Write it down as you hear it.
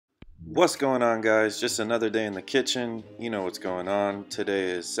What's going on, guys? Just another day in the kitchen. You know what's going on.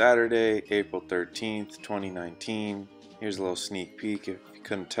 Today is Saturday, April 13th, 2019. Here's a little sneak peek if you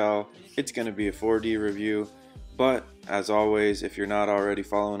couldn't tell. It's going to be a 4D review, but as always, if you're not already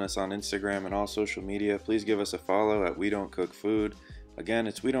following us on Instagram and all social media, please give us a follow at We Don't Cook Food. Again,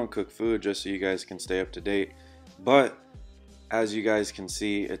 it's We Don't Cook Food just so you guys can stay up to date. But as you guys can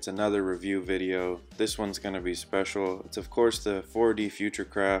see, it's another review video. This one's going to be special. It's of course the 4D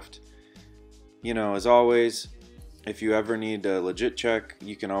Futurecraft. You know, as always, if you ever need a legit check,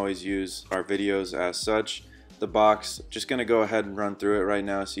 you can always use our videos as such. The box, just going to go ahead and run through it right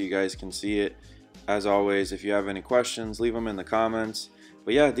now so you guys can see it. As always, if you have any questions, leave them in the comments.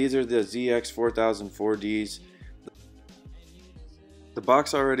 But yeah, these are the ZX 4004Ds. The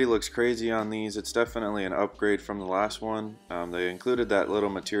box already looks crazy on these. It's definitely an upgrade from the last one. They included that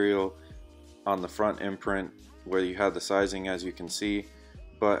little material on the front imprint where you have the sizing, as you can see.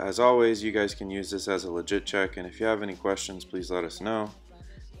 But as always, you guys can use this as a legit check, and if you have any questions, please let us know.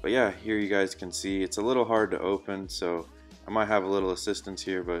 But yeah, here you guys can see it's a little hard to open, so I might have a little assistance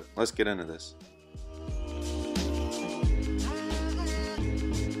here, but let's get into this.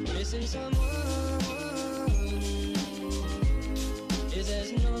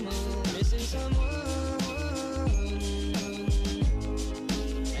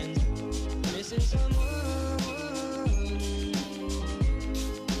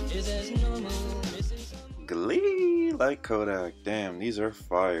 Glee like Kodak. Damn, these are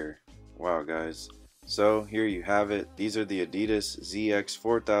fire. Wow, guys. So here you have it. These are the Adidas ZX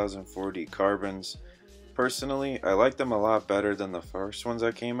 4004D carbons. Personally, I like them a lot better than the first ones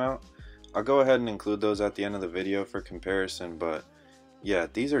that came out. I'll go ahead and include those at the end of the video for comparison, but yeah,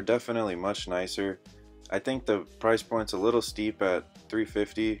 these are definitely much nicer. I think the price point's a little steep at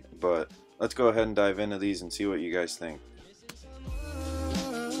 $350, but let's go ahead and dive into these and see what you guys think.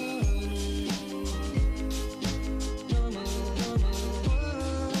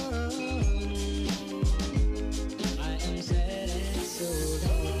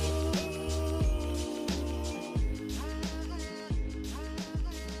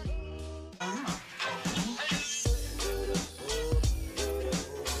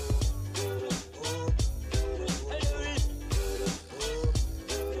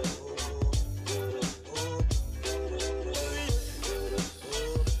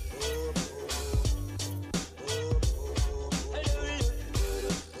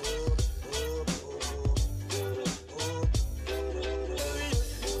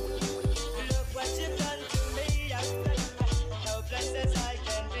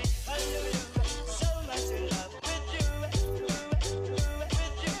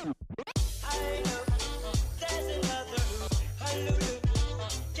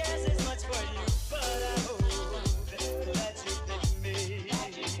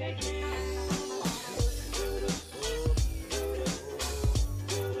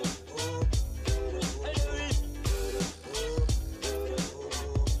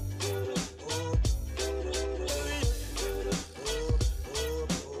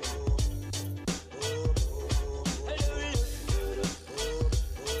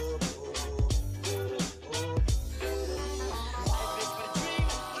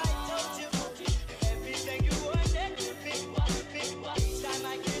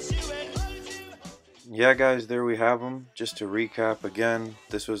 Yeah, guys, there we have them. Just to recap again,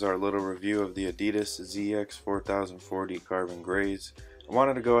 this was our little review of the Adidas ZX 4040 Carbon Grays. I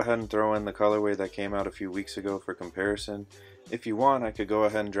wanted to go ahead and throw in the colorway that came out a few weeks ago for comparison. If you want, I could go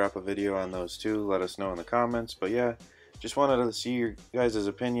ahead and drop a video on those too. Let us know in the comments. But yeah, just wanted to see your guys'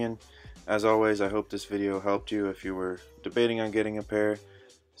 opinion. As always, I hope this video helped you if you were debating on getting a pair.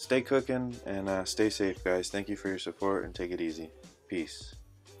 Stay cooking and stay safe, guys. Thank you for your support and take it easy. Peace.